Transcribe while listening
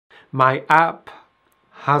My app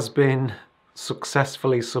has been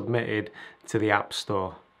successfully submitted to the App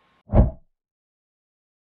Store.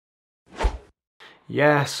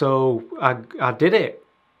 Yeah, so I did it.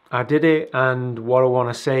 I did it, and what I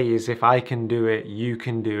want to say is if I can do it, you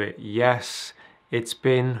can do it. Yes, it's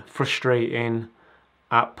been frustrating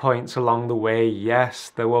at points along the way.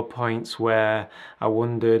 Yes, there were points where I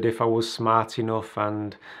wondered if I was smart enough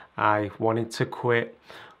and I wanted to quit.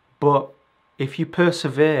 But if you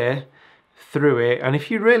persevere through it, and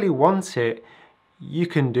if you really want it, you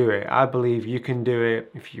can do it. I believe you can do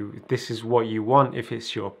it if this is what you want, if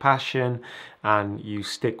it's your passion and you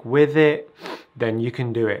stick with it, then you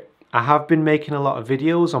can do it. I have been making a lot of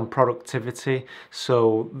videos on productivity,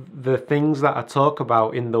 so the things that I talk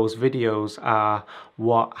about in those videos are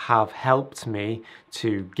what have helped me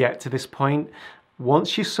to get to this point.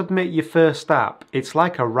 Once you submit your first app, it's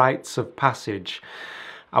like a rites of passage.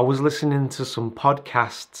 I was listening to some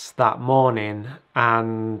podcasts that morning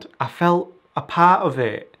and I felt a part of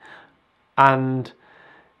it, and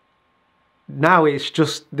now it's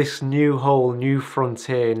just this whole new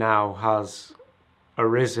frontier now has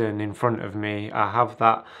arisen in front of me. I have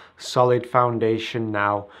that solid foundation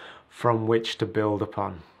now from which to build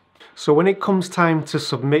upon. So when it comes time to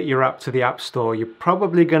submit your app to the App Store, you're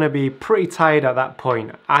probably going to be pretty tired at that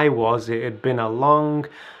point. I was. It had been a long,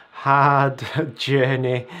 hard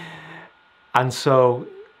journey, and so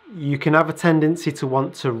you can have a tendency to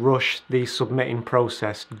want to rush the submitting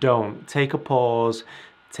process. Don't. Take a pause,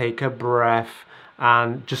 take a breath,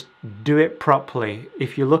 and just do it properly.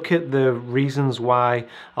 If you look at the reasons why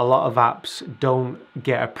a lot of apps don't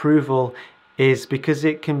get approval, is because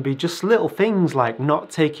it can be just little things like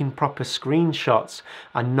not taking proper screenshots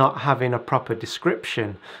and not having a proper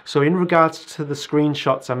description. So in regards to the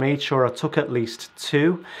screenshots, I made sure I took at least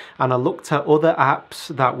 2, and I looked at other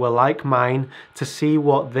apps that were like mine to see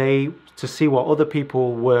what other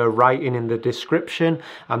people were writing in the description.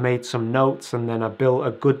 I made some notes and then I built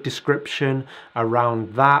a good description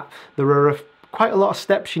around that. There are quite a lot of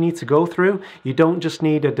steps you need to go through. You don't just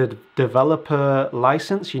need a developer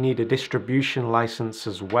license, you need a distribution license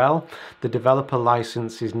as well. The developer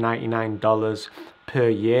license is $99 per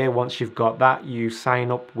year. Once you've got that, you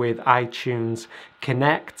sign up with iTunes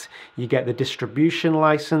Connect, you get the distribution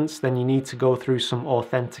license, then you need to go through some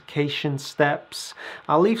authentication steps.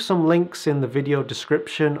 I'll leave some links in the video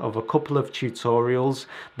description of a couple of tutorials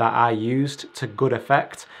that I used to good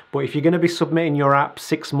effect, but if you're going to be submitting your app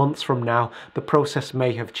 6 months from now, the process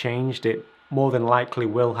may have changed. It more than likely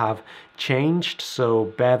will have changed,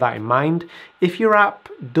 so bear that in mind. If your app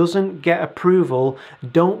doesn't get approval,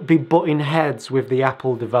 don't be butting heads with the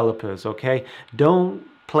Apple developers, okay? Don't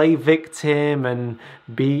play victim and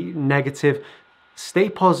be negative. Stay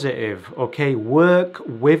positive, okay? Work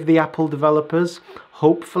with the Apple developers.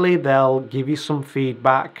 Hopefully they'll give you some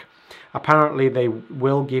feedback. Apparently they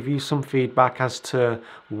will give you some feedback as to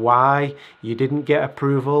why you didn't get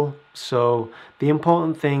approval. So the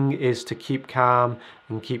important thing is to keep calm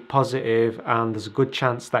and keep positive, and there's a good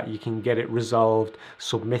chance that you can get it resolved,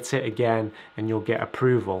 submit it again, and you'll get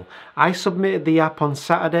approval. I submitted the app on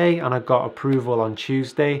Saturday and I got approval on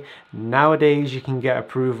Tuesday. Nowadays you can get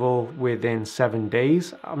approval within 7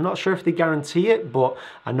 days. I'm not sure if they guarantee it, but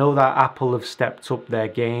I know that Apple have stepped up their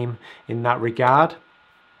game in that regard.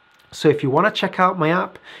 So if you want to check out my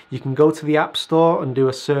app, you can go to the App Store and do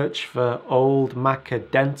a search for Old Maca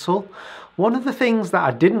Dental. One of the things that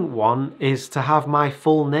I didn't want is to have my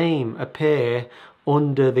full name appear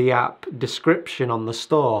under the app description on the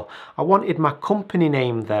store. I wanted my company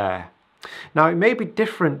name there. Now it may be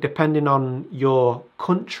different depending on your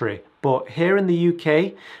country, but here in the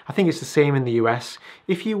UK, I think it's the same in the US,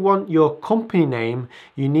 if you want your company name,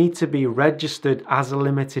 you need to be registered as a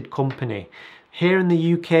limited company. Here in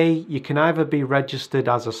the UK, you can either be registered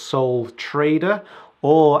as a sole trader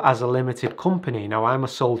or as a limited company. Now, I'm a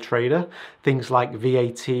sole trader. Things like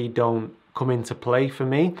VAT don't come into play for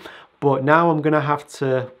me. But now I'm going to have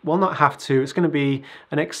to, well, not have to, it's going to be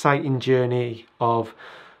an exciting journey of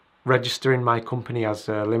registering my company as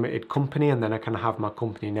a limited company, and then I can have my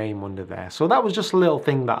company name under there. So that was just a little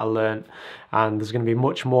thing that I learned, and there's going to be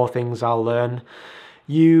much more things I'll learn.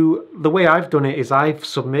 The way I've done it is I've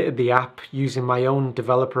submitted the app using my own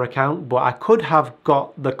developer account, but I could have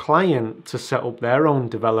got the client to set up their own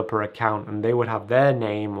developer account and they would have their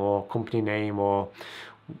name or company name or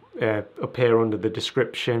appear under the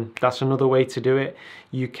description. That's another way to do it.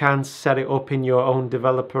 You can set it up in your own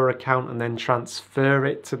developer account and then transfer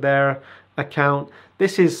it to their account.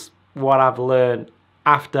 This is what I've learned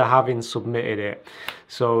after having submitted it.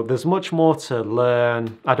 So there's much more to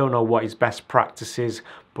learn. I don't know what his best practice is,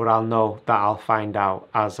 but I'll know that I'll find out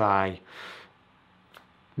as I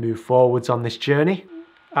move forwards on this journey.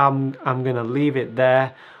 I'm gonna leave it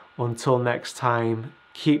there. Until next time,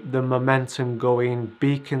 keep the momentum going,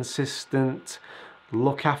 be consistent,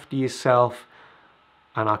 look after yourself,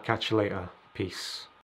 and I'll catch you later. Peace.